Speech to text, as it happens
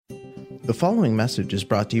The following message is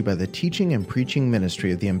brought to you by the teaching and preaching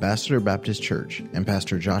ministry of the Ambassador Baptist Church and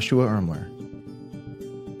Pastor Joshua Ermler.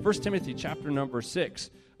 1 Timothy chapter number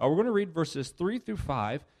 6. We're going to read verses 3 through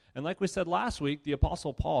 5. And like we said last week, the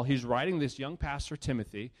Apostle Paul, he's writing this young pastor,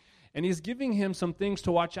 Timothy, and he's giving him some things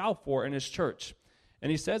to watch out for in his church.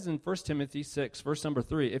 And he says in 1 Timothy 6, verse number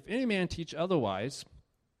 3, "If any man teach otherwise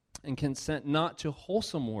and consent not to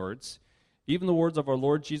wholesome words, even the words of our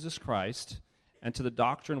Lord Jesus Christ, and to the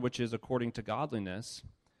doctrine which is according to godliness,"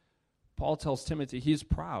 Paul tells Timothy he's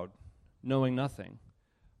proud, knowing nothing,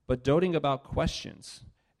 but doting about questions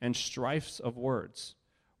and strifes of words,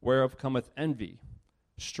 whereof cometh envy,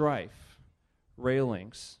 strife,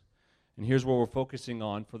 railings. And here's where we're focusing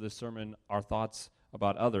on for this sermon, our thoughts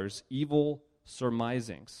about others: evil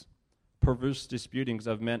surmisings, perverse disputings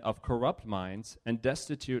of men of corrupt minds, and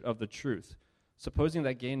destitute of the truth, supposing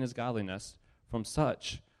that gain is godliness. From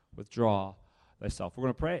such withdraw thyself. We're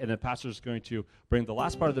going to pray, and then Pastor is going to bring the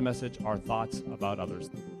last part of the message, our thoughts about others.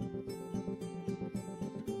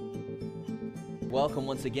 Welcome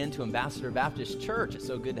once again to Ambassador Baptist Church. It's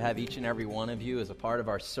so good to have each and every one of you as a part of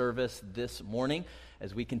our service this morning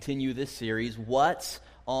as we continue this series, What's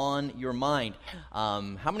on Your Mind?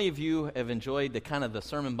 How many of you have enjoyed the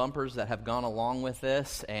sermon bumpers that have gone along with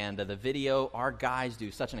this and the video? Our guys do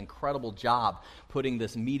such an incredible job putting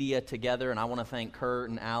this media together, and I want to thank Kurt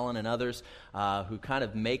and Alan and others who kind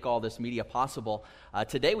of make all this media possible.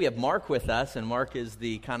 Today we have Mark with us, and Mark is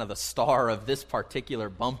the star of this particular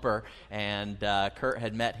bumper, and Kurt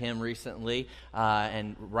had met him recently,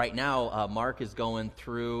 and right now Mark is going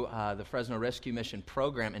through the Fresno Rescue Mission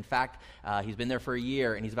program. In fact, he's been there for a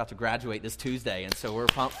year, and he's about to graduate this Tuesday, and so we're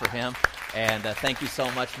pumped for him. And thank you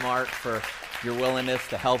so much, Mark, for your willingness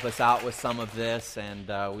to help us out with some of this, and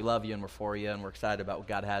we love you and we're for you, and we're excited about what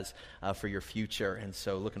God has for your future, and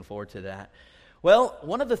so looking forward to that. Well,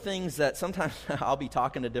 one of the things that sometimes I'll be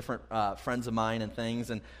talking to different friends of mine and things,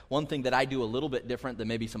 and one thing that I do a little bit different than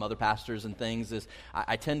maybe some other pastors and things is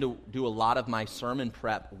I tend to do a lot of my sermon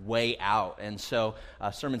prep way out. And so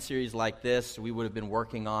a sermon series like this, we would have been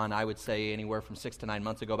working on, I would say, anywhere from 6 to 9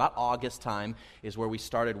 months ago. About August time is where we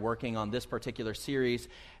started working on this particular series,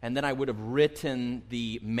 and then I would have written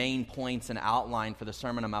the main points and outline for the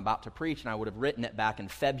sermon I'm about to preach, and I would have written it back in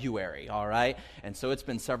February, all right? And so it's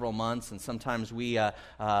been several months, and sometimes we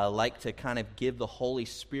like to kind of give the Holy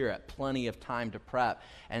Spirit plenty of time to prep.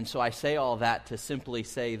 And so I say all that to simply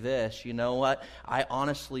say this: you know what? I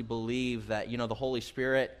honestly believe that, the Holy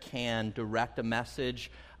Spirit can direct a message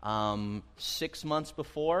 6 months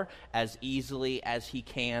before as easily as he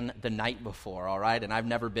can the night before, all right? And I've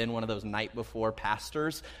never been one of those night before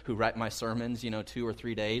pastors who write my sermons, 2 or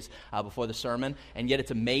 3 days before the sermon. And yet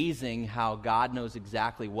it's amazing how God knows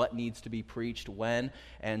exactly what needs to be preached when.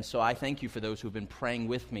 And so I thank you for those who've been praying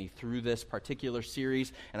with me through this particular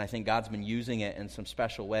series, and I think God's been using it in some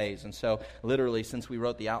special ways. And so literally since we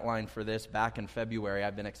wrote the outline for this back in February,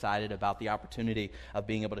 I've been excited about the opportunity of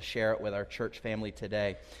being able to share it with our church family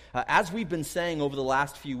today. As we've been saying over the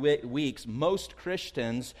last few weeks, most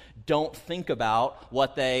Christians don't think about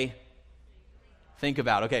what they think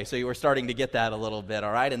about. Okay, so you were starting to get that a little bit,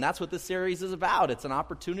 all right? And that's what this series is about. It's an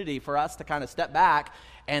opportunity for us to kind of step back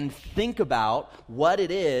and think about what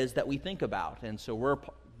it is that we think about. And so we're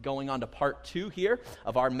going on to part 2 here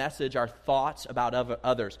of our message, our thoughts about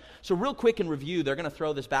others. So real quick in review, they're going to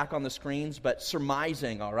throw this back on the screens, but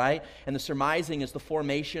surmising, all right? And the surmising is the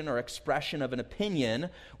formation or expression of an opinion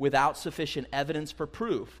without sufficient evidence for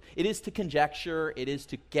proof. It is to conjecture, it is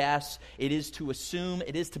to guess, it is to assume,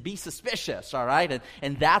 it is to be suspicious, all right?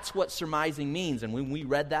 And that's what surmising means. And when we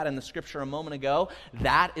read that in the scripture a moment ago,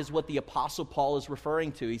 that is what the Apostle Paul is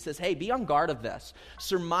referring to. He says, hey, be on guard of this.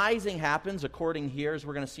 Surmising happens, according here, as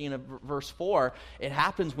we're going to see in verse 4, it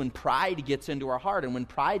happens when pride gets into our heart. And when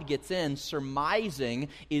pride gets in, surmising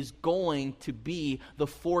is going to be the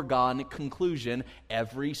foregone conclusion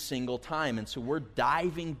every single time. And so we're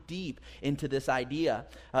diving deep into this idea.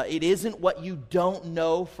 It isn't what you don't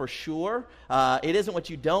know for sure. It isn't what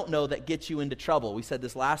you don't know that gets you into trouble. We said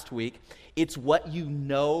this last week. It's what you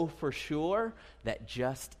know for sure that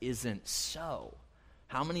just isn't so.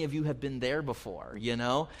 How many of you have been there before,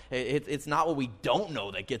 It's not what we don't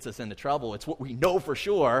know that gets us into trouble. It's what we know for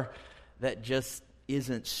sure that just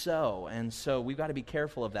isn't so. And so we've got to be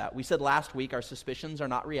careful of that. We said last week our suspicions are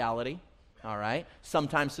not reality, all right?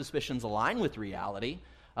 Sometimes suspicions align with reality,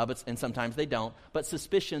 and sometimes they don't. But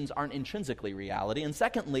suspicions aren't intrinsically reality. And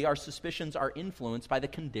secondly, our suspicions are influenced by the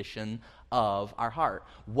condition of our heart.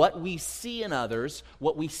 What we see in others,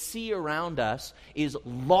 what we see around us, is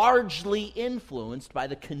largely influenced by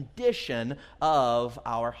the condition of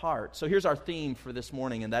our heart. So here's our theme for this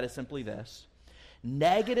morning, and that is simply this.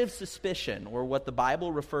 Negative suspicion, or what the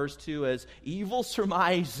Bible refers to as evil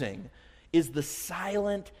surmising, is the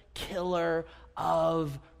silent killer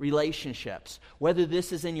of relationships. Whether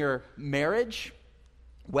this is in your marriage,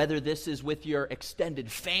 whether this is with your extended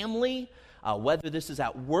family, whether this is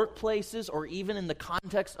at workplaces or even in the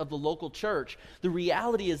context of the local church, the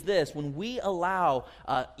reality is this: when we allow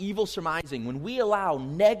evil surmising, when we allow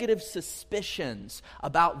negative suspicions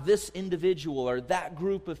about this individual or that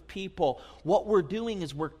group of people, what we're doing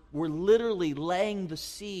is we're literally laying the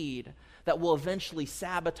seed that will eventually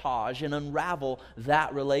sabotage and unravel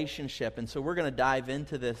that relationship. And so we're going to dive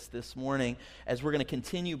into this morning as we're going to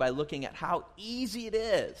continue by looking at how easy it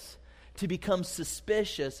is to become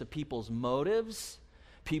suspicious of people's motives,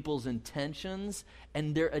 people's intentions,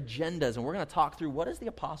 and their agendas. And we're going to talk through what does the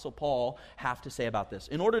Apostle Paul have to say about this.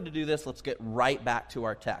 In order to do this, let's get right back to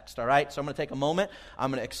our text, all right? So I'm going to take a moment.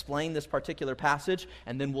 I'm going to explain this particular passage,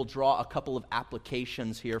 and then we'll draw a couple of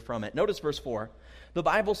applications here from it. Notice verse 4. The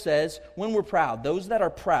Bible says, when we're proud, those that are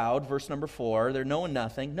proud, verse number 4, they're knowing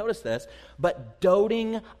nothing. Notice this, but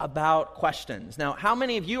doting about questions. Now, how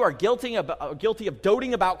many of you are guilty of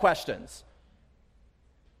doting about questions?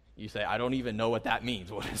 You say, I don't even know what that means.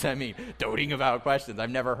 What does that mean? Doting about questions. I've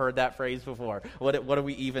never heard that phrase before. What are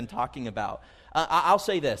we even talking about? I'll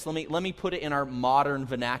say this. Let me put it in our modern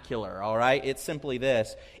vernacular, all right? It's simply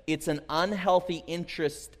this. It's an unhealthy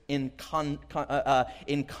interest in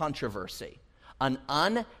controversy. An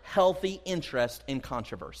unhealthy interest in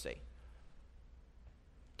controversy.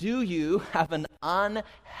 Do you have an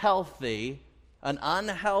unhealthy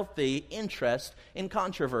interest in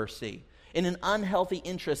controversy? In an unhealthy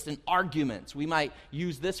interest in arguments? We might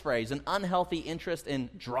use this phrase, an unhealthy interest in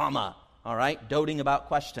drama, all right? Doting about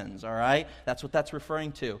questions, all right? That's what that's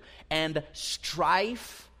referring to. And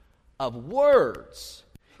strife of words.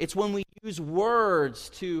 It's when we use words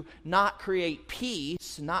to not create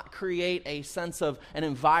peace, not create a sense of an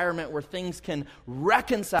environment where things can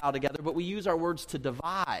reconcile together, but we use our words to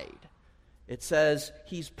divide. It says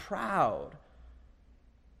he's proud,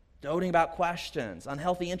 doting about questions,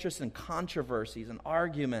 unhealthy interest in controversies and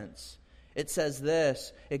arguments. It says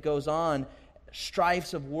this, it goes on,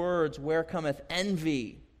 strifes of words, where cometh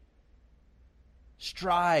envy?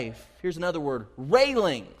 Strife. Here's another word,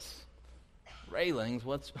 railings. Railings,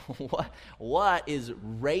 what is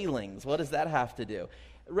railings? What does that have to do?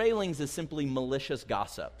 Railings is simply malicious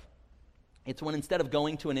gossip. It's when instead of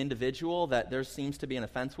going to an individual that there seems to be an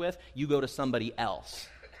offense with, you go to somebody else.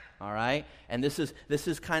 All right? And this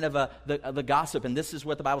is kind of the gossip, and this is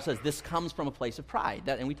what the Bible says. This comes from a place of pride.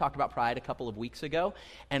 And we talked about pride a couple of weeks ago.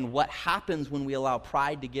 And what happens when we allow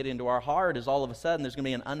pride to get into our heart is all of a sudden there's going to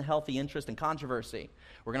be an unhealthy interest in controversy.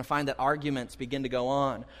 We're going to find that arguments begin to go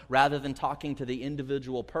on. Rather than talking to the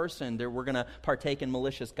individual person, we're going to partake in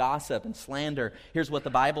malicious gossip and slander. Here's what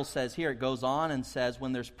the Bible says here. It goes on and says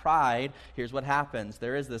when there's pride, here's what happens.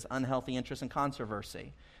 There is this unhealthy interest in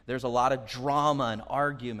controversy. There's a lot of drama and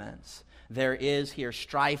arguments. There is here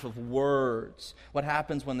strife of words. What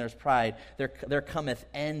happens when there's pride? There cometh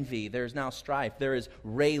envy. There's now strife. There is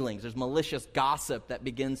railings. There's malicious gossip that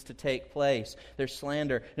begins to take place. There's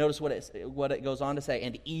slander. Notice what it goes on to say,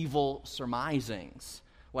 and evil surmisings.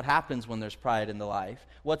 What happens when there's pride in the life?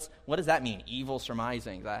 What does that mean, evil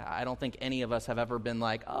surmisings? I don't think any of us have ever been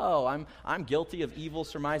like, oh, I'm guilty of evil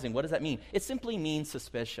surmising. What does that mean? It simply means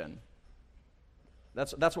suspicion.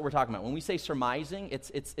 That's what we're talking about. When we say surmising,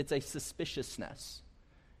 it's a suspiciousness.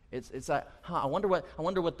 It's like, I wonder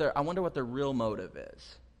what their real motive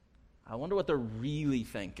is. I wonder what they're really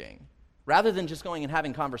thinking. Rather than just going and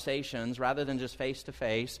having conversations, rather than just face to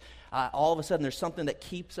face, all of a sudden there's something that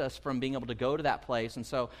keeps us from being able to go to that place. And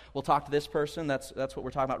so we'll talk to this person. That's what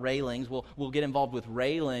we're talking about, railings. We'll get involved with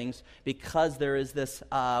railings because there is this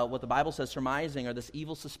what the Bible says surmising, or this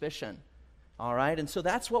evil suspicion. All right, and so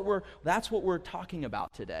that's what we're talking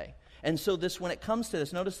about today. And so when it comes to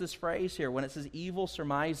this, notice this phrase here when it says evil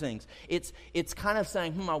surmisings. It's kind of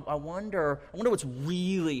saying, I wonder what's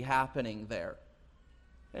really happening there.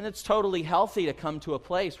 And it's totally healthy to come to a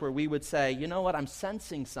place where we would say, you know what, I'm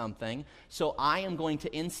sensing something, so I am going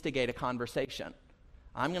to instigate a conversation.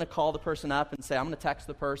 I'm going to call the person up and say, I'm going to text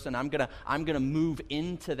the person. I'm going to move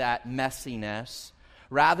into that messiness,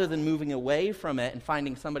 rather than moving away from it and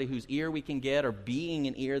finding somebody whose ear we can get or being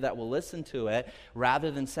an ear that will listen to it,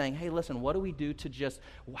 rather than saying, hey, listen, what do we do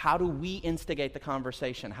how do we instigate the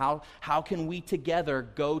conversation? How can we together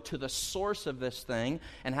go to the source of this thing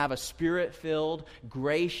and have a spirit-filled,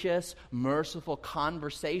 gracious, merciful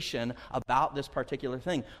conversation about this particular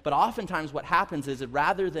thing? But oftentimes what happens is that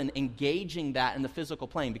rather than engaging that in the physical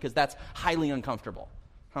plane, because that's highly uncomfortable.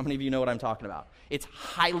 How many of you know what I'm talking about? It's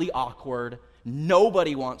highly awkward.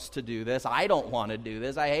 Nobody wants to do this. I don't want to do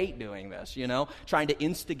this. I hate doing this, trying to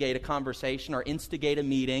instigate a conversation or instigate a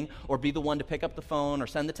meeting or be the one to pick up the phone or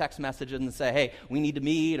send the text messages and say, hey, we need to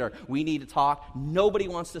meet or we need to talk. Nobody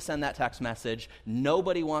wants to send that text message.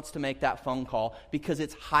 Nobody wants to make that phone call because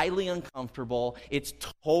it's highly uncomfortable. It's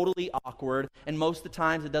totally awkward. And most of the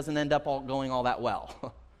times it doesn't end up going all that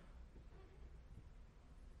well.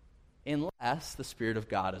 Unless the Spirit of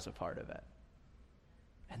God is a part of it.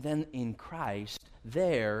 And then in Christ,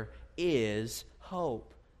 there is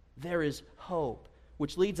hope. There is hope.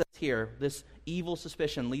 Which leads us here, this evil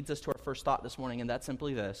suspicion leads us to our first thought this morning, and that's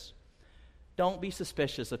simply this. Don't be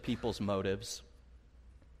suspicious of people's motives.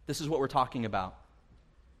 This is what we're talking about.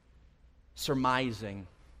 Surmising.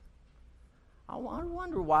 I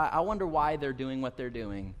wonder why they're doing what they're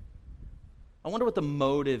doing. I wonder what the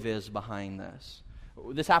motive is behind this.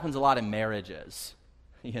 This happens a lot in marriages,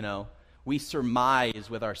 We surmise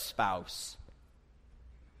with our spouse.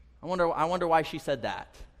 I wonder why she said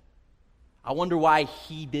that. I wonder why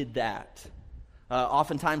he did that.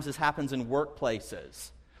 Oftentimes this happens in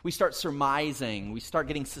workplaces. We start surmising. We start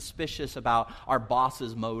getting suspicious about our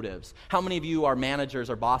boss's motives. How many of you are managers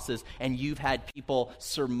or bosses and you've had people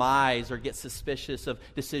surmise or get suspicious of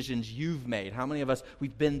decisions you've made? How many of us,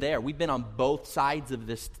 we've been there. We've been on both sides of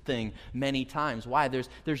this thing many times. Why? There's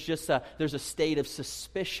a state of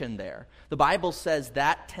suspicion there. The Bible says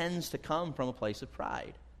that tends to come from a place of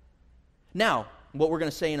pride. Now, what we're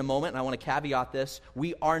going to say in a moment, and I want to caveat this,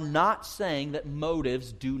 we are not saying that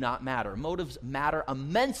motives do not matter. Motives matter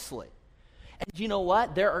immensely. And you know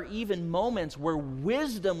what? There are even moments where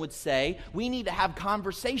wisdom would say we need to have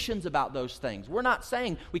conversations about those things. We're not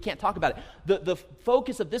saying we can't talk about it. The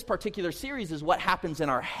focus of this particular series is what happens in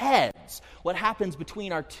our heads, what happens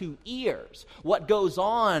between our two ears, what goes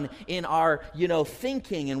on in our,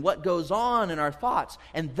 thinking and what goes on in our thoughts.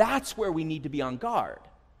 And that's where we need to be on guard.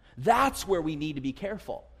 That's where we need to be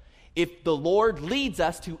careful. If the Lord leads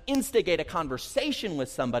us to instigate a conversation with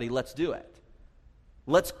somebody, let's do it.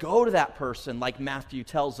 Let's go to that person like Matthew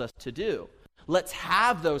tells us to do. Let's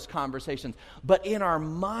have those conversations. But in our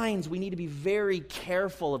minds, we need to be very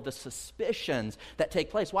careful of the suspicions that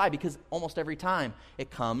take place. Why? Because almost every time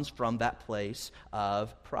it comes from that place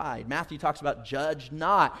of pride. Matthew talks about judge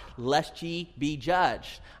not, lest ye be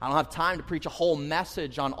judged. I don't have time to preach a whole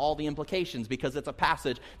message on all the implications because it's a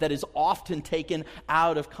passage that is often taken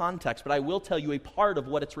out of context. But I will tell you a part of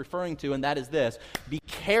what it's referring to, and that is this. Be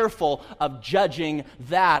careful of judging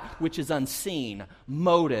that which is unseen.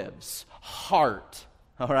 Motives. Heart,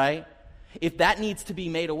 all right? If that needs to be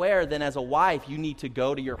made aware, then as a wife, you need to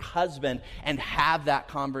go to your husband and have that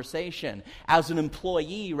conversation. As an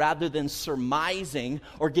employee, rather than surmising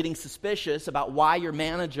or getting suspicious about why your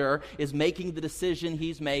manager is making the decision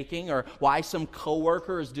he's making, or why some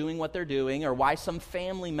coworker is doing what they're doing, or why some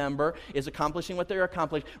family member is accomplishing what they're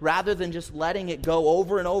accomplishing, rather than just letting it go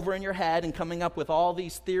over and over in your head and coming up with all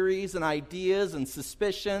these theories and ideas and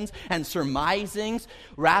suspicions and surmisings,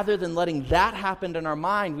 rather than letting that happen in our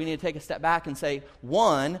mind, we need to take a step back and say,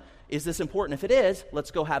 one, is this important? If it is,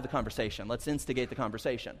 let's go have the conversation. Let's instigate the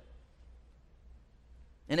conversation.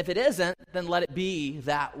 And if it isn't, then let it be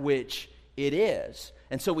that which it is.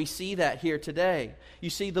 And so we see that here today.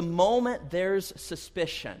 You see, the moment there's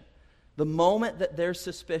suspicion, the moment that there's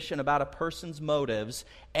suspicion about a person's motives,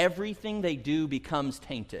 everything they do becomes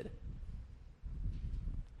tainted. Have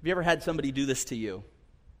you ever had somebody do this to you?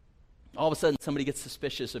 All of a sudden, somebody gets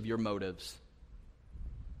suspicious of your motives.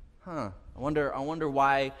 I wonder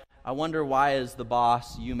why as the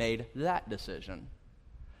boss you made that decision.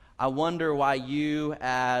 I wonder why you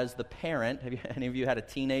as the parent, any of you had a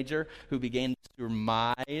teenager who began to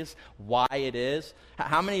surmise why it is?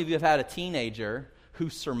 How many of you have had a teenager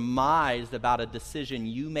who surmised about a decision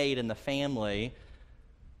you made in the family?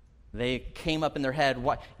 They came up in their head,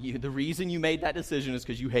 the reason you made that decision is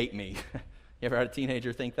because you hate me. You ever had a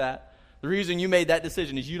teenager think that? The reason you made that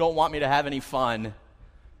decision is you don't want me to have any fun.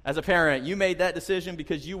 As a parent, you made that decision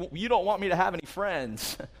because you don't want me to have any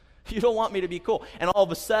friends. You don't want me to be cool. And all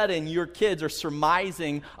of a sudden, your kids are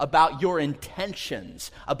surmising about your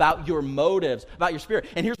intentions, about your motives, about your spirit.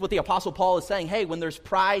 And here's what the Apostle Paul is saying. Hey, when there's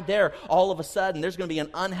pride there, all of a sudden, there's going to be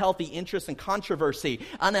an unhealthy interest in controversy,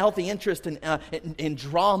 unhealthy interest in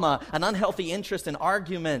drama, an unhealthy interest in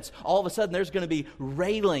arguments. All of a sudden, there's going to be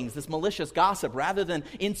railings, this malicious gossip, rather than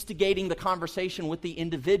instigating the conversation with the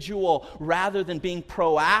individual, rather than being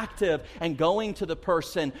proactive and going to the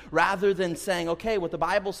person, rather than saying, okay, what the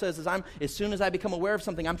Bible says is as soon as I become aware of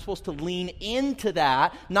something, I'm supposed to lean into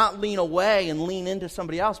that, not lean away and lean into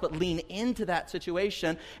somebody else, but lean into that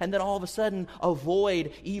situation, and then all of a sudden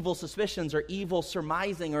avoid evil suspicions or evil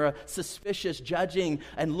surmising or a suspicious judging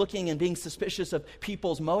and looking and being suspicious of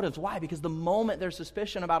people's motives. Why? Because the moment there's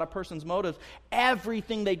suspicion about a person's motives,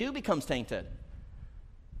 everything they do becomes tainted.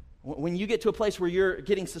 When you get to a place where you're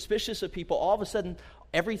getting suspicious of people, all of a sudden,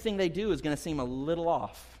 everything they do is going to seem a little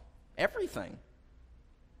off. Everything.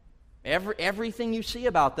 Everything you see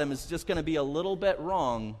about them is just going to be a little bit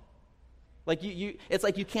wrong. Like it's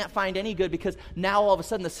like you can't find any good, because now all of a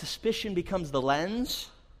sudden the suspicion becomes the lens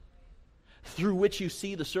through which you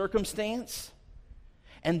see the circumstance.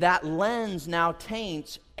 And that lens now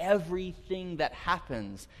taints everything that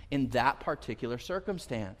happens in that particular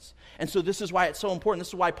circumstance. And so this is why it's so important. This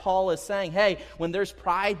is why Paul is saying, hey, when there's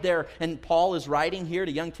pride there, and Paul is writing here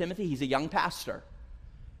to young Timothy, he's a young pastor.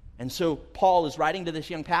 And so Paul is writing to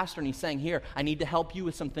this young pastor, and he's saying, here, I need to help you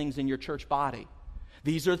with some things in your church body.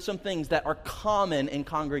 These are some things that are common in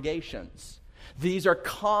congregations. These are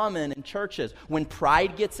common in churches. When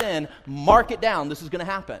pride gets in, mark it down. This is going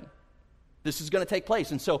to happen. This is going to take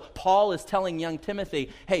place. And so Paul is telling young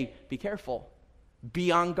Timothy, hey, be careful.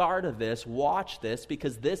 Be on guard of this. Watch this,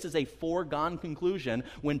 because this is a foregone conclusion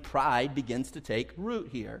when pride begins to take root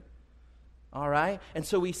here. All right? And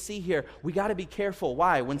so we see here, we got to be careful.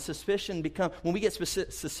 Why? When we get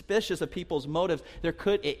suspicious of people's motives,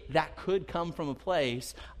 that could come from a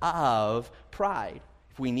place of pride.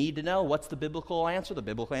 If we need to know what's the biblical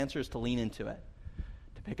answer is to lean into it,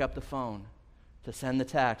 to pick up the phone, to send the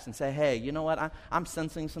text and say, hey, you know what? I'm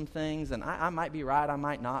sensing some things, and I might be right, I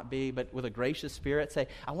might not be, but with a gracious spirit, say,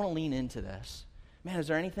 I want to lean into this. Man, is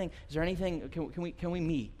there anything, can we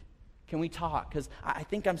meet? Can we talk? Because I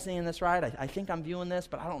think I'm seeing this right. I think I'm viewing this,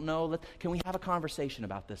 but I don't know. Can we have a conversation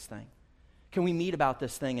about this thing? Can we meet about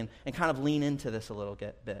this thing and kind of lean into this a little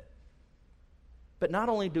bit? But not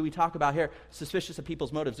only do we talk about here suspicious of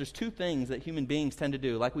people's motives, there's two things that human beings tend to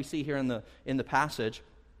do, like we see here in the passage.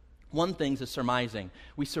 One thing is surmising.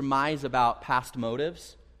 We surmise about past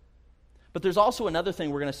motives. But there's also another thing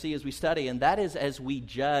we're going to see as we study, and that is as we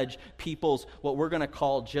judge people's, what we're going to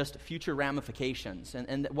call just future ramifications.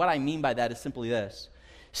 And what I mean by that is simply this.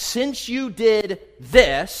 Since you did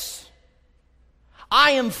this,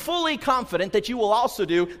 I am fully confident that you will also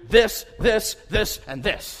do this, this, this, and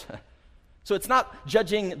this. So it's not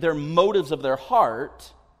judging their motives of their heart.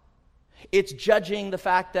 It's judging the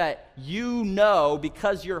fact that you know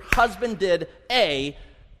because your husband did A,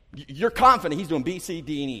 you're confident he's doing B, C,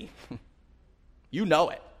 D, and E. You know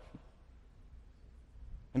it.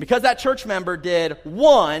 And because that church member did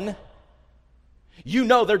 1, you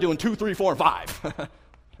know they're doing 2, 3, 4, and 5.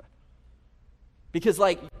 because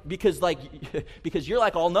you're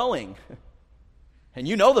like all-knowing. And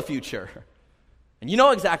you know the future. And you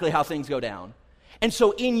know exactly how things go down. And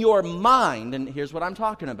so in your mind, and here's what I'm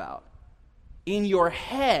talking about, in your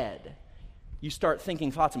head, you start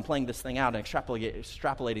thinking thoughts and playing this thing out and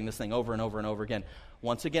extrapolating this thing over and over and over again.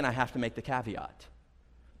 Once again, I have to make the caveat.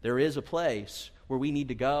 There is a place where we need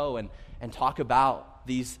to go and talk about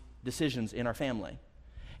these decisions in our family.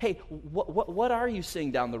 Hey, what are you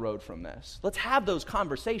seeing down the road from this? Let's have those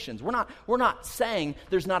conversations. We're not saying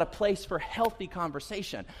there's not a place for healthy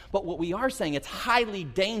conversation, but what we are saying, it's highly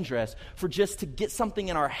dangerous for just to get something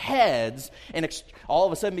in our heads and all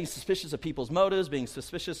of a sudden being suspicious of people's motives, being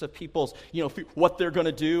suspicious of people's, what they're going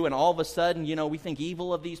to do, and all of a sudden, we think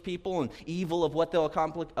evil of these people and evil of what they'll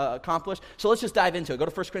accomplish. So let's just dive into it. Go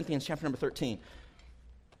to 1 Corinthians chapter number 13.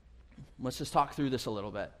 Let's just talk through this a little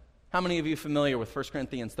bit. How many of you are familiar with 1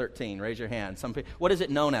 Corinthians 13? Raise your hand. What is it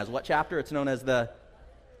known as? What chapter? It's known as the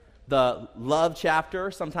love chapter.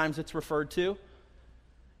 Sometimes it's referred to.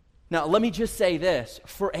 Now, let me just say this.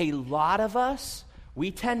 For a lot of us,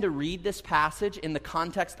 we tend to read this passage in the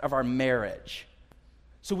context of our marriage.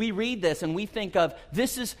 So we read this and we think of,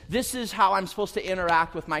 this is how I'm supposed to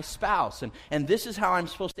interact with my spouse, and this is how I'm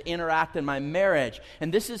supposed to interact in my marriage,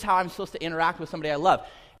 and this is how I'm supposed to interact with somebody I love.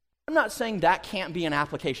 I'm not saying that can't be an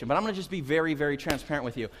application, but I'm going to just be very, very transparent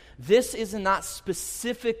with you. This is not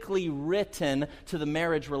specifically written to the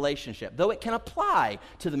marriage relationship, though it can apply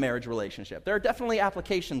to the marriage relationship. There are definitely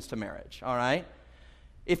applications to marriage, all right?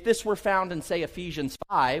 If this were found in, say, Ephesians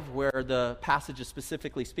 5, where the passage is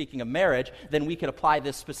specifically speaking of marriage, then we could apply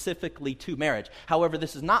this specifically to marriage. However,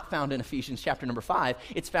 this is not found in Ephesians chapter number 5.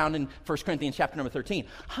 It's found in 1 Corinthians chapter number 13.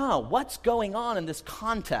 What's going on in this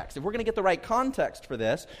context? If we're going to get the right context for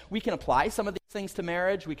this, we can apply some of these things to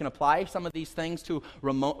marriage. We can apply some of these things to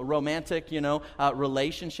romantic,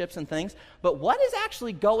 relationships and things. But what is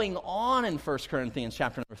actually going on in 1 Corinthians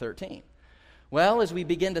chapter number 13? Well, as we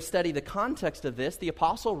begin to study the context of this, the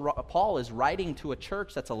Apostle Paul is writing to a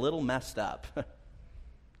church that's a little messed up.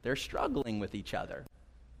 They're struggling with each other.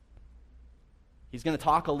 He's going to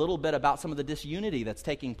talk a little bit about some of the disunity that's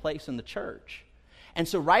taking place in the church. And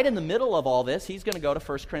so right in the middle of all this, he's going to go to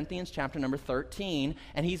 1 Corinthians chapter number 13,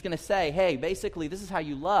 and he's going to say, hey, basically, this is how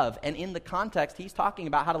you love. And in the context, he's talking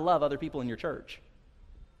about how to love other people in your church.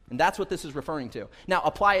 And that's what this is referring to. Now,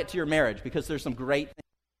 apply it to your marriage, because there's some great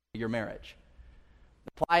things to your marriage.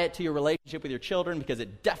 Apply it to your relationship with your children, because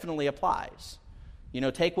it definitely applies.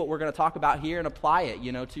 Take what we're going to talk about here and apply it,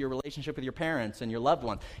 to your relationship with your parents and your loved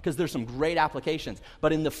ones, because there's some great applications.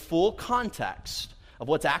 But in the full context of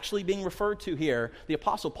what's actually being referred to here, the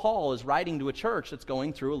Apostle Paul is writing to a church that's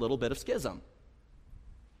going through a little bit of schism.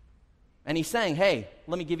 And he's saying, hey,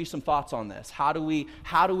 let me give you some thoughts on this. How do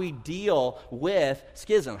we deal with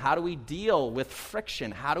schism? How do we deal with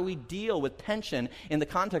friction? How do we deal with tension in the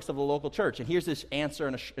context of the local church? And here's this answer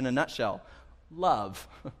in a nutshell. Love.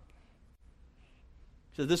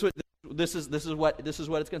 So this is what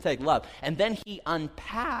it's going to take, love. And then he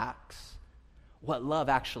unpacks what love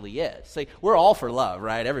actually is. See, we're all for love,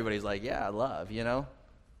 right? Everybody's like, yeah, love, There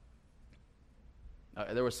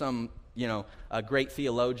was some a great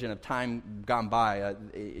theologian of time gone by,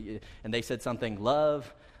 and they said something,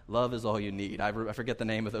 love is all you need. I forget the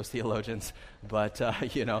name of those theologians, but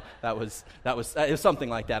that was it was something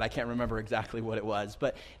like that. I can't remember exactly what it was,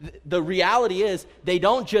 but the reality is they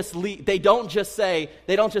don't just say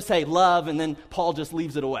love, and then Paul just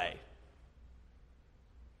leaves it away.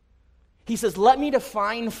 He says, let me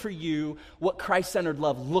define for you what Christ-centered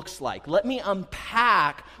love looks like. Let me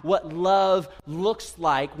unpack what love looks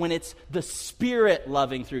like when it's the Spirit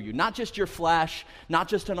loving through you. Not just your flesh, not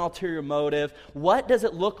just an ulterior motive. What does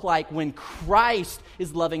it look like when Christ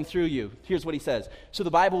is loving through you? Here's what he says. So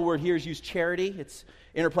the Bible word here is used charity. It's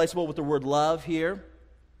interplaceable with the word love here.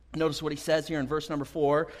 Notice what he says here in verse number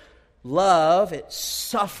 4. Love, it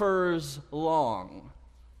suffers long.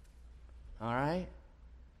 All right?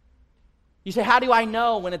 You say, how do I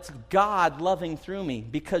know when it's God loving through me?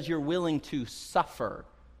 Because you're willing to suffer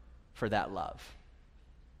for that love.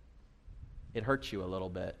 It hurts you a little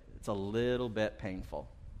bit. It's a little bit painful.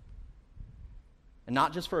 And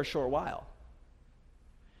not just for a short while.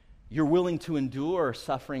 You're willing to endure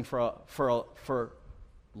suffering for a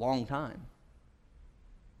long time.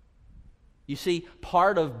 You see,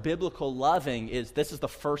 part of biblical loving is, this is the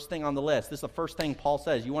first thing on the list. This is the first thing Paul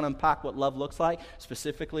says. You want to unpack what love looks like,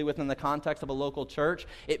 specifically within the context of a local church?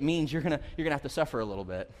 It means you're gonna have to suffer a little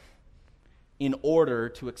bit in order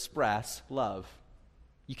to express love.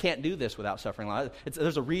 You can't do this without suffering love.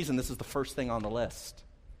 There's a reason this is the first thing on the list.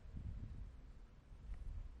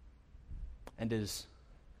 And is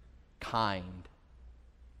kind.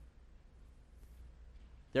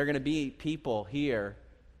 There are going to be people here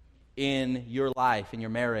in your life, in your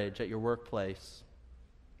marriage, at your workplace.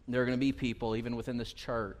 There are going to be people even within this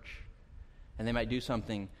church, and they might do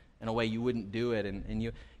something in a way you wouldn't do it. And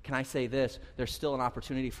you, can I say this? There's still an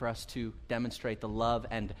opportunity for us to demonstrate the love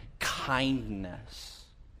and kindness.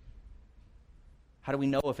 How do we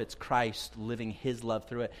know if it's Christ living his love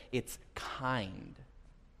through it? It's kind.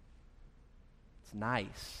 It's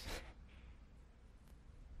nice.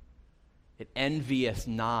 It envieth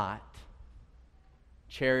not.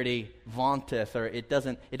 Charity vaunteth, or it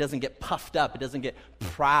doesn't get puffed up. It doesn't get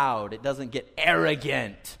proud. It doesn't get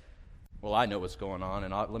arrogant. Well, I know what's going on,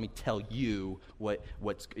 and let me tell you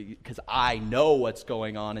what's because I know what's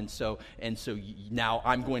going on, and so now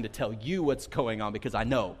I'm going to tell you what's going on because I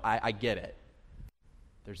know, I get it.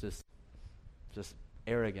 There's this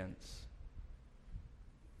arrogance,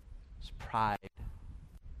 this pride.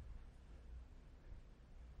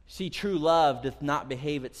 See, true love doth not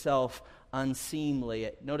behave itself unseemly.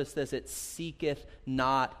 Notice this, it seeketh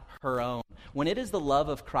not her own. When it is the love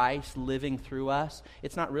of Christ living through us,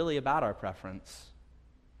 it's not really about our preference.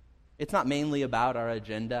 It's not mainly about our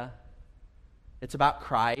agenda. It's about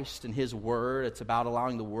Christ and his word. It's about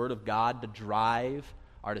allowing the word of God to drive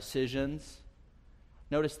our decisions.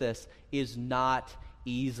 notice this, is not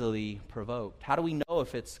easily provoked. How do we know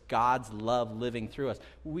if it's God's love living through us?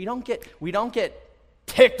 We don't get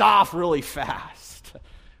ticked off really fast.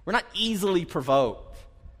 We're not easily provoked.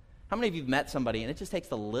 How many of you have met somebody and it just takes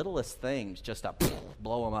the littlest things just to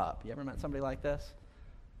blow them up? You ever met somebody like this?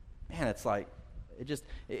 Man, it's like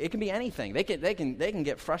it can be anything. They can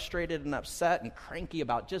get frustrated and upset and cranky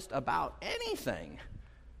about just about anything.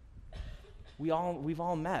 We've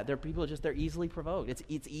all met. There are people they're easily provoked.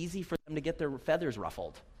 It's easy for them to get their feathers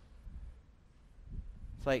ruffled.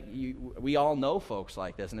 It's like we all know folks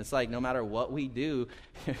like this, and it's like no matter what we do,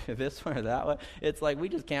 this one or that one, it's like we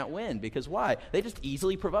just can't win. Because why? They just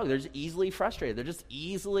easily provoke. They're just easily frustrated. They're just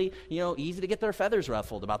easy to get their feathers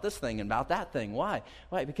ruffled about this thing and about that thing. Why?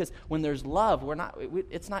 Why? Because when there's love,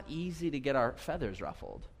 it's not easy to get our feathers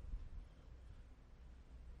ruffled.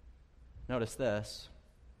 Notice this.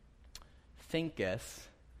 Thinketh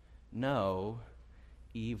no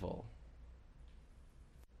evil.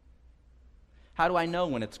 How do I know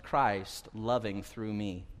when it's Christ loving through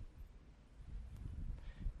me?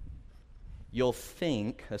 You'll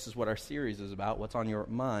think, this is what our series is about, what's on your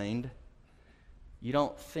mind. You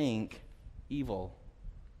don't think evil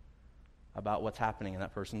about what's happening in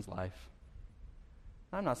that person's life.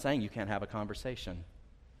 I'm not saying you can't have a conversation.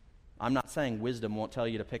 I'm not saying wisdom won't tell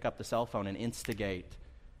you to pick up the cell phone and instigate,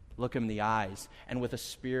 look him in the eyes, and with a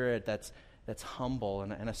spirit that's humble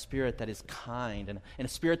and a spirit that is kind and a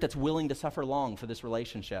spirit that's willing to suffer long for this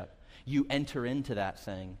relationship. You enter into that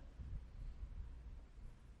thing.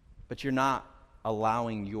 But you're not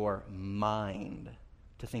allowing your mind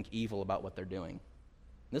to think evil about what they're doing.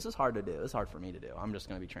 This is hard to do. This is hard for me to do. I'm just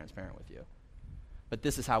going to be transparent with you. But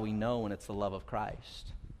this is how we know when it's the love of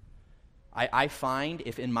Christ. I find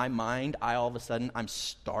if in my mind all of a sudden I'm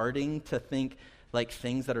starting to think like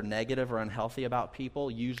things that are negative or unhealthy about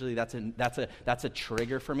people, usually that's a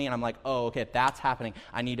trigger for me, and I'm like, oh, okay, if that's happening,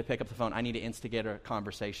 I need to pick up the phone. I need to instigate a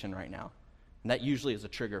conversation right now. And that usually is a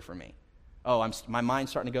trigger for me. Oh, my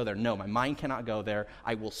mind's starting to go there. No, my mind cannot go there.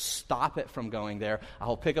 I will stop it from going there.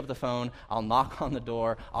 I'll pick up the phone. I'll knock on the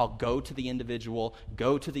door. I'll go to the individuals.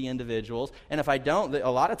 And if I don't, a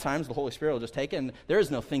lot of times the Holy Spirit will just take it, and there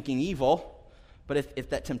is no thinking evil. But if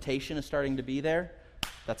that temptation is starting to be there,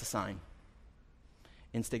 that's a sign.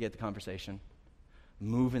 Instigate the conversation.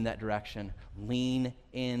 Move in that direction. Lean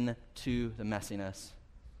into the messiness.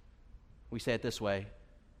 We say it this way: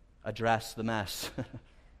 address the mess.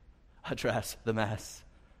 Address the mess.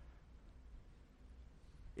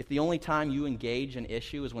 If the only time you engage an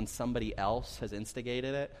issue is when somebody else has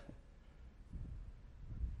instigated it,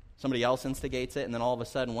 somebody else instigates it, and then all of a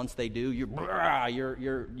sudden, once they do, you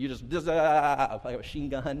just like a machine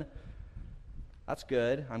gun. That's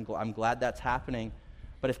good. I'm glad that's happening.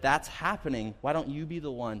 But if that's happening, why don't you be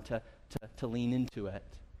the one to lean into it?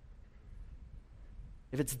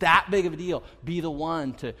 If it's that big of a deal, be the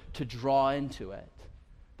one to draw into it.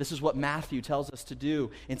 This is what Matthew tells us to do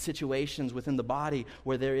in situations within the body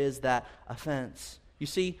where there is that offense. You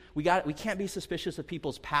see, we can't be suspicious of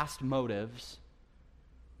people's past motives.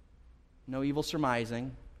 No evil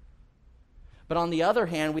surmising. But on the other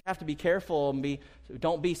hand, we have to be careful and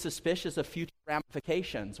don't be suspicious of future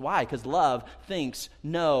ramifications. Why? Because love thinks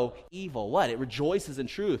no evil. What? It rejoices in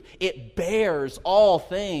truth. It bears all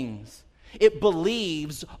things. It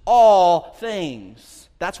believes all things.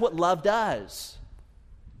 That's what love does.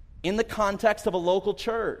 In the context of a local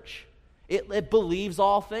church, it believes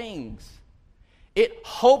all things. It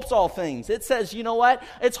hopes all things. It says, you know what?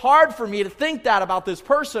 It's hard for me to think that about this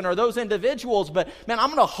person or those individuals, but man, I'm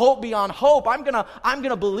going to hope beyond hope. I'm going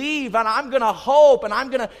to believe, and I'm going to hope, and I'm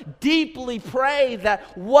going to deeply pray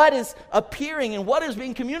that what is appearing and what is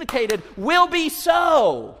being communicated will be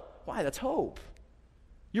so. Why? That's hope.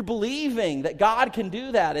 You're believing that God can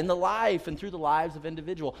do that in the life and through the lives of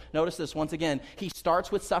individuals. Notice this once again. He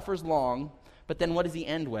starts with suffers long, but then what does he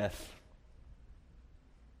end with?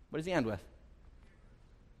 What does he end with?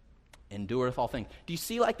 Endureth all things. Do you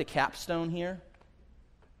see like the capstone here?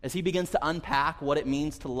 As he begins to unpack what it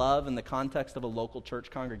means to love in the context of a local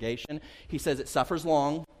church congregation, he says it suffers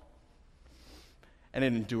long and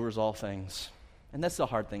it endures all things. And that's a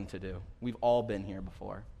hard thing to do. We've all been here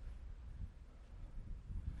before.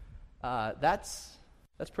 That's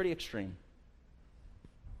pretty extreme.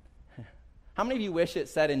 How many of you wish it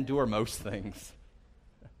said endure most things?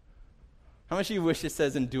 How much of you wish it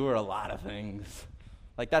says endure a lot of things?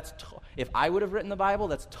 Like if I would have written the Bible,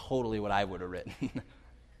 that's totally what I would have written.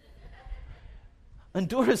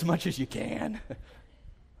 Endure as much as you can.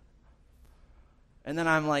 And then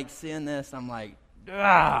I'm like seeing this, I'm like,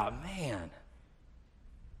 man.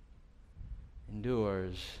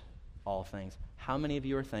 Endures all things. How many of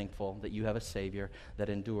you are thankful that you have a Savior that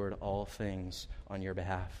endured all things on your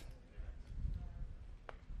behalf?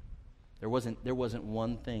 There wasn't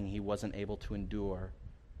one thing he wasn't able to endure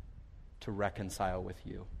to reconcile with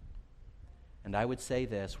you. And I would say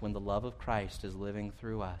this, when the love of Christ is living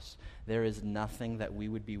through us, there is nothing that we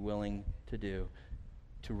would be willing to do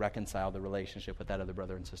to reconcile the relationship with that other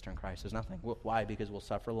brother and sister in Christ. There's nothing. Why? Because we'll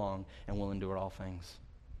suffer long and we'll endure all things.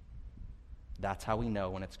 That's how we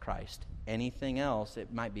know when it's Christ. Anything else,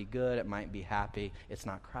 it might be good, it might be happy, it's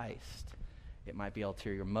not Christ. It might be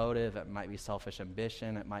ulterior motive, it might be selfish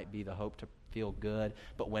ambition, it might be the hope to feel good.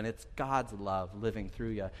 But when it's God's love living through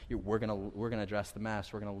you, we're gonna address the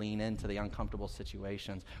mess. We're gonna lean into the uncomfortable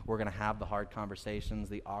situations. We're gonna have the hard conversations,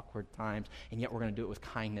 the awkward times, and yet we're gonna do it with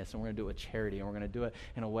kindness, and we're gonna do it with charity, and we're gonna do it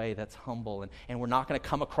in a way that's humble, and we're not gonna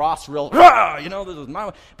come across real, this is my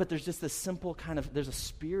way. But there's just this simple there's a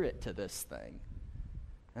spirit to this thing,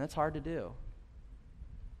 and it's hard to do.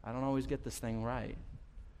 I don't always get this thing right.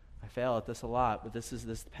 I fail at this a lot, but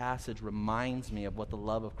this passage reminds me of what the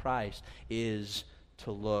love of Christ is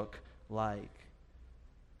to look like.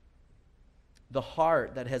 The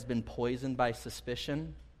heart that has been poisoned by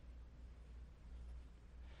suspicion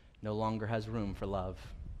no longer has room for love.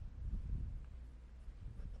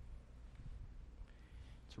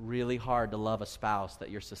 It's really hard to love a spouse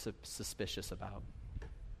that you're suspicious about.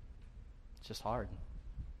 It's just hard.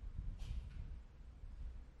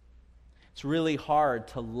 It's really hard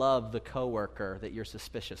to love the coworker that you're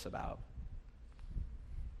suspicious about.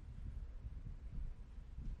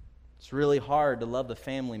 It's really hard to love the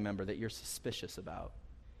family member that you're suspicious about.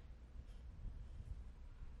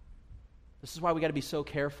 This is why we got to be so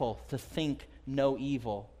careful to think no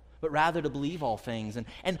evil, but rather to believe all things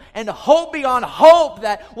and hope beyond hope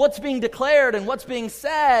that what's being declared and what's being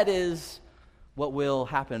said is what will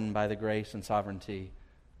happen by the grace and sovereignty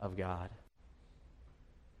of God.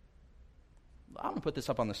 I'm going to put this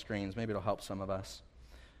up on the screens. Maybe it'll help some of us.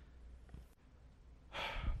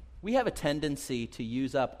 We have a tendency to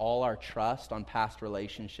use up all our trust on past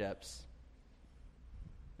relationships.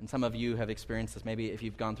 And some of you have experienced this. Maybe if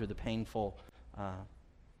you've gone through the painful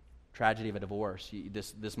tragedy of a divorce,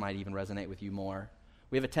 this might even resonate with you more.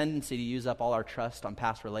 We have a tendency to use up all our trust on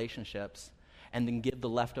past relationships and then give the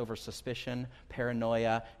leftover suspicion,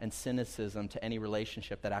 paranoia, and cynicism to any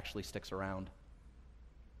relationship that actually sticks around.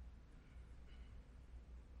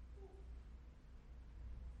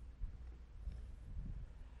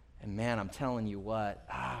 And man, I'm telling you what,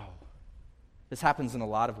 this happens in a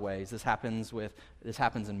lot of ways. This happens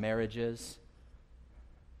in marriages.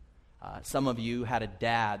 Some of you had a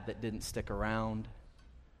dad that didn't stick around,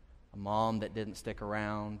 a mom that didn't stick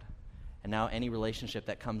around, and now any relationship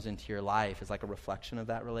that comes into your life is like a reflection of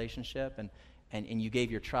that relationship, and you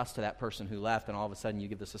gave your trust to that person who left, and all of a sudden you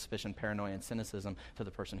give the suspicion, paranoia, and cynicism to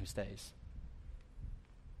the person who stays.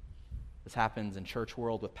 This happens in church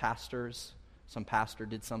world with pastors. Some pastor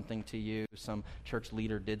did something to you, some church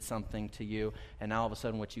leader did something to you, and now all of a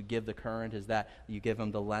sudden what you give the current is that you give them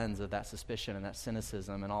the lens of that suspicion and that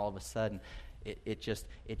cynicism, and all of a sudden it just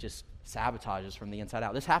sabotages from the inside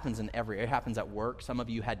out. This happens it happens at work. Some of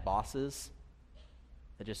you had bosses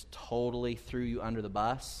that just totally threw you under the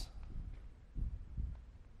bus.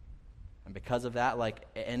 And because of that, like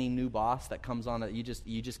any new boss that comes on, you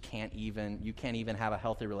just can't even have a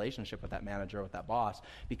healthy relationship with that manager or with that boss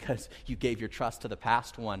because you gave your trust to the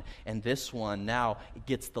past one, and this one now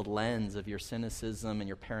gets the lens of your cynicism and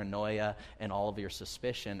your paranoia and all of your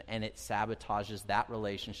suspicion, and it sabotages that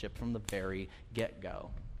relationship from the very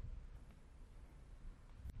get-go.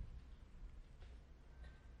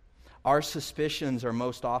 Our suspicions are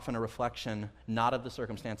most often a reflection not of the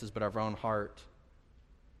circumstances but of our own heart.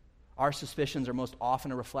 Our suspicions are most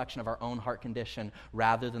often a reflection of our own heart condition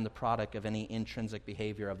rather than the product of any intrinsic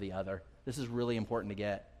behavior of the other. This is really important to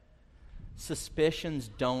get. Suspicions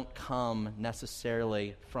don't come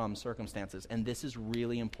necessarily from circumstances, and this is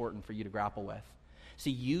really important for you to grapple with. See,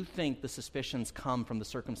 you think the suspicions come from the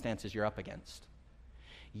circumstances you're up against.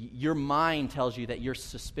 Your mind tells you that your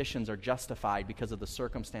suspicions are justified because of the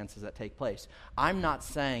circumstances that take place. I'm not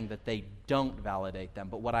saying that they don't validate them,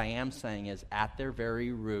 but what I am saying is at their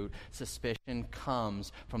very root, suspicion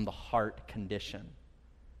comes from the heart condition.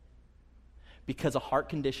 Because a heart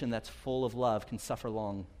condition that's full of love can suffer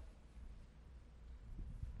long.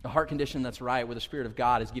 A heart condition that's right, where the Spirit of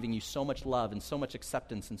God is giving you so much love and so much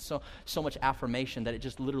acceptance and so much affirmation that it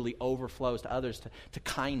just literally overflows to others, to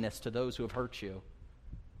kindness to those who have hurt you.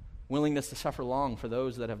 Willingness to suffer long for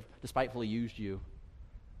those that have despitefully used you.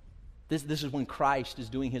 This is when Christ is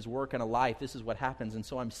doing his work in a life. This is what happens. And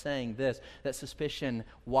so I'm saying this, that suspicion,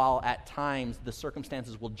 while at times the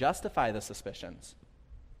circumstances will justify the suspicions,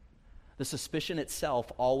 the suspicion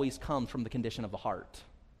itself always comes from the condition of the heart.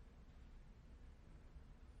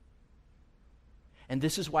 And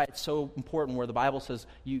this is why it's so important where the Bible says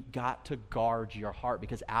you got to guard your heart,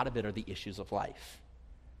 because out of it are the issues of life.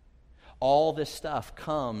 All this stuff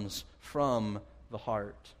comes from the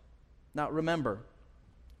heart. Now remember,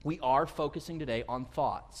 we are focusing today on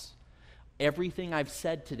thoughts. Everything I've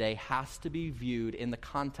said today has to be viewed in the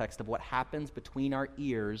context of what happens between our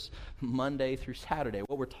ears Monday through Saturday.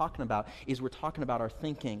 What we're talking about is we're talking about our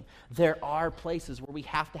thinking. There are places where we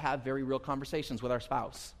have to have very real conversations with our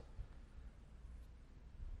spouse.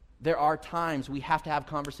 There are times we have to have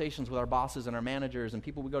conversations with our bosses and our managers and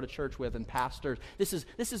people we go to church with and pastors. This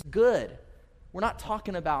is good. We're not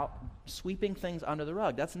talking about sweeping things under the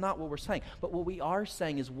rug. That's not what we're saying. But what we are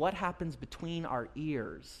saying is what happens between our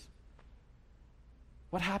ears.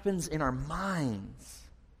 What happens in our minds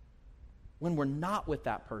when we're not with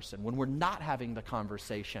that person, when we're not having the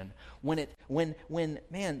conversation, when we're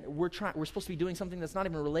supposed to be doing something that's not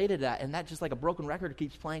even related to that, and that just like a broken record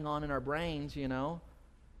keeps playing on in our brains,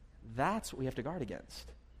 That's what we have to guard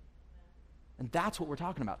against. And that's what we're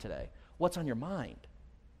talking about today. What's on your mind?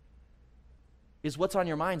 Is what's on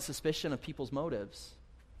your mind suspicion of people's motives?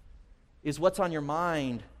 Is what's on your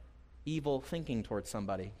mind evil thinking towards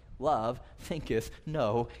somebody? Love thinketh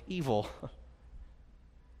no evil.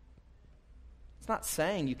 It's not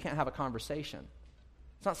saying you can't have a conversation.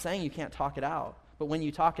 It's not saying you can't talk it out. But when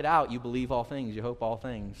you talk it out, you believe all things, you hope all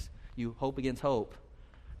things. You hope against hope.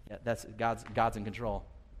 Yeah, that's God's in control.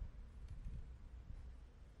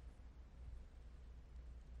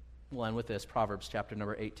 We'll end with this, Proverbs chapter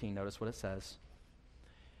number 18. Notice what it says.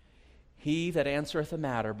 He that answereth a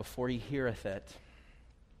matter before he heareth it,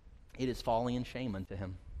 it is folly and shame unto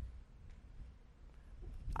him.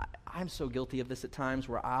 I'm so guilty of this at times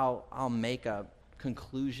where I'll make a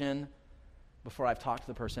conclusion before I've talked to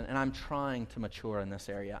the person, and I'm trying to mature in this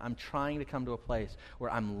area. I'm trying to come to a place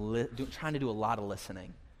where I'm trying to do a lot of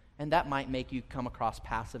listening. And that might make you come across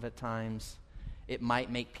passive at times. It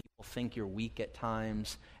might make people think you're weak at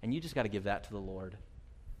times, and you just got to give that to the Lord.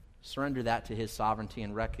 Surrender that to his sovereignty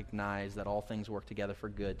and recognize that all things work together for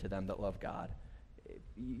good to them that love God.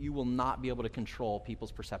 You will not be able to control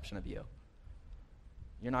people's perception of you.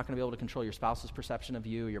 You're not going to be able to control your spouse's perception of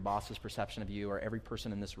you, your boss's perception of you, or every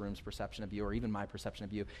person in this room's perception of you, or even my perception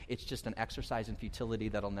of you. It's just an exercise in futility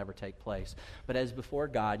that'll never take place. But as before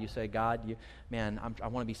God, you say, God, I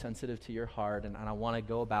want to be sensitive to your heart, and I want to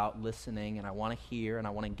go about listening, and I want to hear, and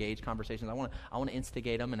I want to engage conversations. I want to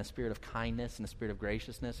instigate them in a spirit of kindness, in a spirit of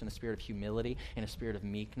graciousness, in a spirit of humility, in a spirit of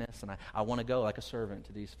meekness. And I want to go like a servant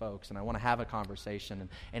to these folks, and I want to have a conversation.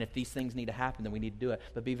 And if these things need to happen, then we need to do it.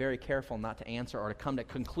 But be very careful not to answer or to come to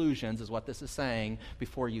conclusions, is what this is saying,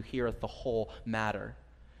 before you hear the whole matter.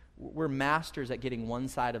 We're masters at getting one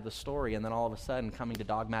side of the story and then all of a sudden coming to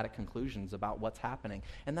dogmatic conclusions about what's happening.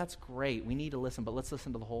 And that's great. We need to listen, but let's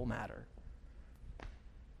listen to the whole matter.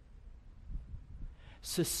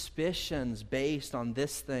 Suspicions based on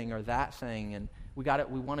this thing or that thing, and we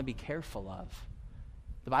want to be careful of.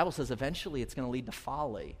 The Bible says eventually it's going to lead to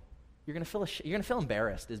folly. You're going to feel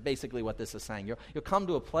embarrassed, is basically what this is saying. You'll come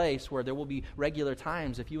to a place where there will be regular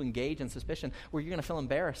times, if you engage in suspicion, where you're going to feel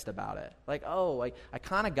embarrassed about it. Like, I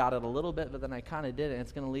kind of got it a little bit, but then I kind of did it, and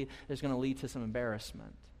there's going to lead to some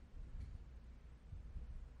embarrassment.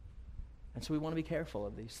 And so we want to be careful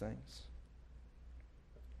of these things.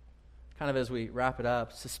 Kind of as we wrap it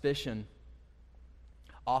up, suspicion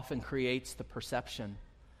often creates the perception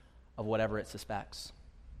of whatever it suspects.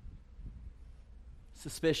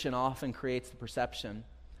 Suspicion often creates the perception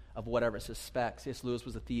of whatever it suspects. C.S. Lewis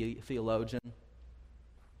was a theologian,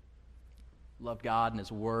 loved God and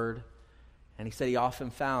his word, and he said he often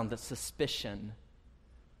found that suspicion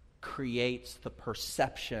creates the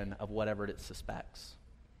perception of whatever it suspects.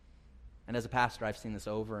 And as a pastor, I've seen this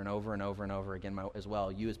over and over and over and over again as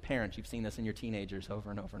well. You as parents, you've seen this in your teenagers over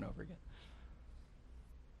and over and over again.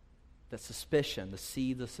 That suspicion, the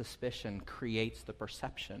seed of suspicion, creates the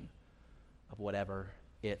perception of whatever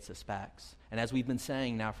it suspects. And as we've been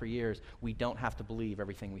saying now for years, we don't have to believe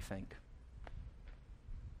everything we think.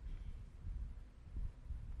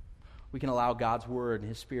 We can allow God's word and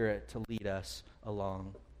his spirit to lead us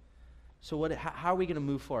along. So how are we going to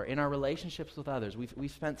move forward? In our relationships with others,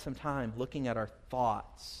 we've spent some time looking at our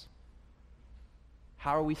thoughts.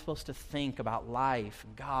 How are we supposed to think about life,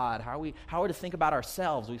 God? How are we to think about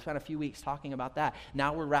ourselves? We spent a few weeks talking about that.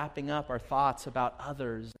 Now we're wrapping up our thoughts about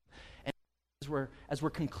others. As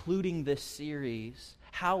we're concluding this series,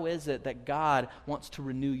 How is it that God wants to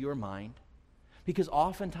renew your mind? Because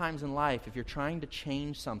oftentimes in life, if you're trying to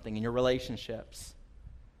change something in your relationships,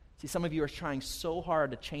 see, some of you are trying so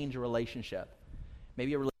hard to change a relationship.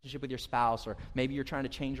 Maybe a relationship with your spouse, or maybe you're trying to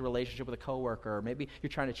change a relationship with a coworker, or maybe you're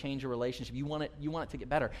trying to change a relationship. You want it to get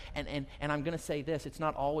better. And I'm going to say this, it's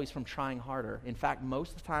not always from trying harder. In fact,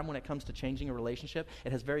 most of the time when it comes to changing a relationship,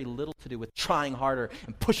 it has very little to do with trying harder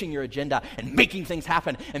and pushing your agenda and making things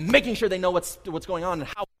happen and making sure they know what's going on and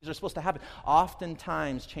how things are supposed to happen.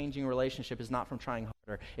 Oftentimes, changing a relationship is not from trying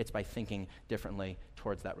harder. It's by thinking differently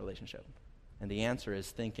towards that relationship. And the answer is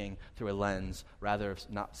thinking through a lens, rather of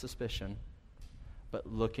not suspicion, but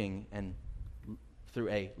looking and through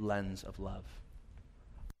a lens of love.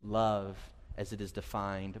 Love as it is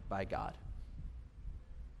defined by God.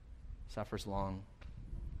 Suffers long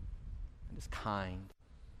and is kind.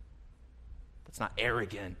 That's not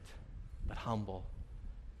arrogant, but humble.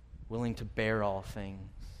 Willing to bear all things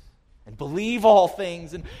and believe all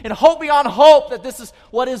things and hope beyond hope that this is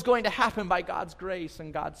what is going to happen by God's grace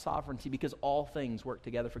and God's sovereignty, because all things work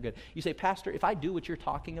together for good. You say, Pastor, if I do what you're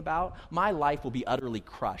talking about, my life will be utterly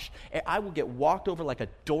crushed. I will get walked over like a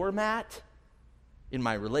doormat in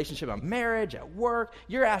my relationship, my marriage, at work.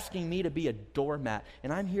 You're asking me to be a doormat.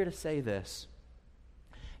 And I'm here to say this.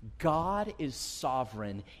 God is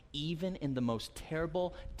sovereign even in the most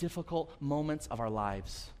terrible, difficult moments of our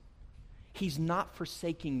lives. He's not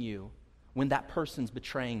forsaking you when that person's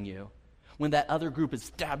betraying you, when that other group is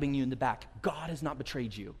stabbing you in the back. God has not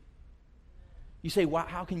betrayed you. You say, well,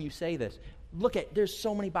 how can you say this? There's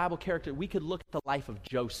so many Bible characters. We could look at the life of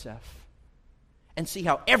Joseph and see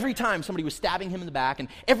how every time somebody was stabbing him in the back, and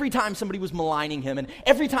every time somebody was maligning him, and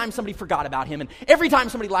every time somebody forgot about him, and every time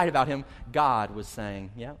somebody lied about him, God was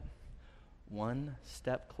saying, yeah, one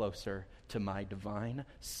step closer to my divine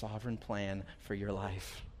sovereign plan for your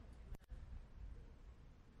life.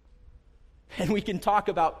 And we can talk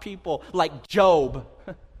about people like Job.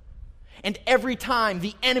 And every time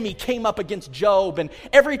the enemy came up against Job, and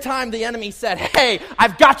every time the enemy said, hey,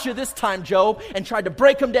 I've got you this time, Job, and tried to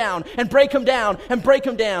break him down, and break him down, and break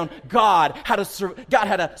him down, God had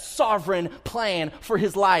a sovereign plan for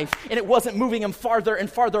his life. And it wasn't moving him farther and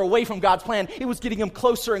farther away from God's plan. It was getting him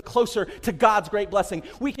closer and closer to God's great blessing.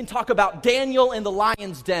 We can talk about Daniel in the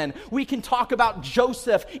lion's den. We can talk about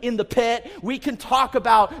Joseph in the pit. We can talk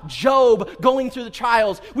about Job going through the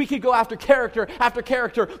trials. We could go after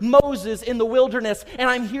character, Moses in the wilderness. And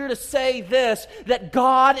I'm here to say this, that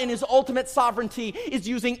God in his ultimate sovereignty is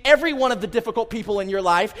using every one of the difficult people in your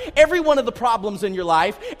life, every one of the problems in your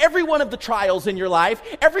life, every one of the trials in your life,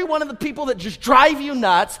 every one of the people that just drive you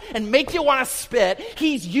nuts and make you want to spit.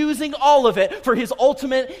 He's using all of it for his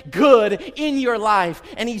ultimate good in your life.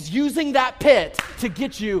 And he's using that pit to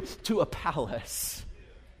get you to a palace.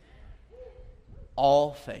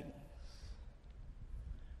 All things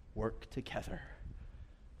work together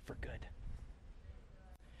for good.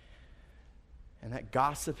 And that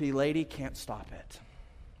gossipy lady can't stop it.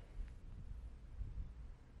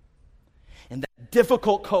 And that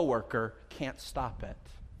difficult coworker can't stop it.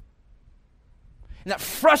 And that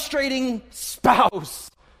frustrating spouse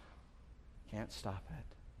can't stop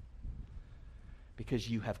it. Because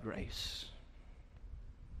you have grace.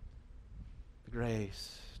 The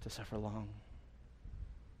grace to suffer long.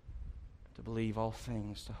 To believe all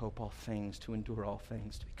things, to hope all things, to endure all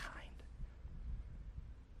things, to be kind.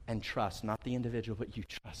 And trust, not the individual, but you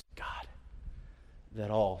trust God,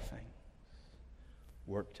 that all things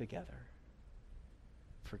work together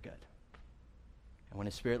for good. And when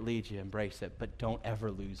His Spirit leads you, embrace it, but don't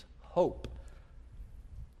ever lose hope.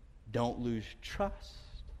 Don't lose trust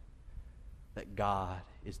that God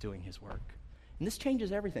is doing His work. And this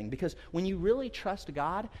changes everything, because when you really trust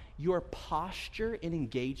God, your posture in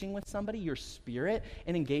engaging with somebody, your spirit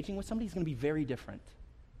in engaging with somebody is going to be very different.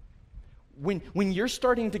 When you're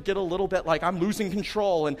starting to get a little bit like, I'm losing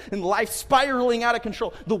control and life's spiraling out of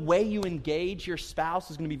control, the way you engage your spouse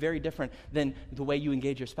is going to be very different than the way you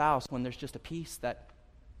engage your spouse when there's just a peace that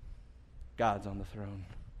God's on the throne.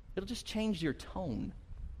 It'll just change your tone.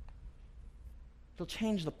 It'll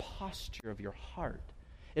change the posture of your heart.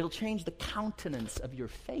 It'll change the countenance of your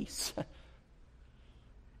face.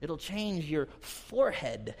 It'll change your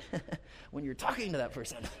forehead when you're talking to that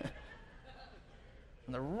person.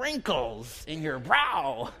 And the wrinkles in your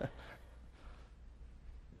brow.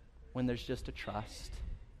 When there's just a trust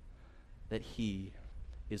that He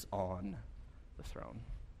is on the throne.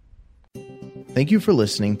 Thank you for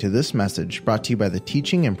listening to this message brought to you by the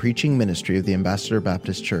teaching and preaching ministry of the Ambassador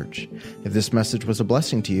Baptist Church. If this message was a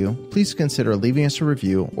blessing to you, please consider leaving us a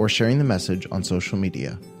review or sharing the message on social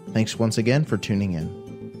media. Thanks once again for tuning in.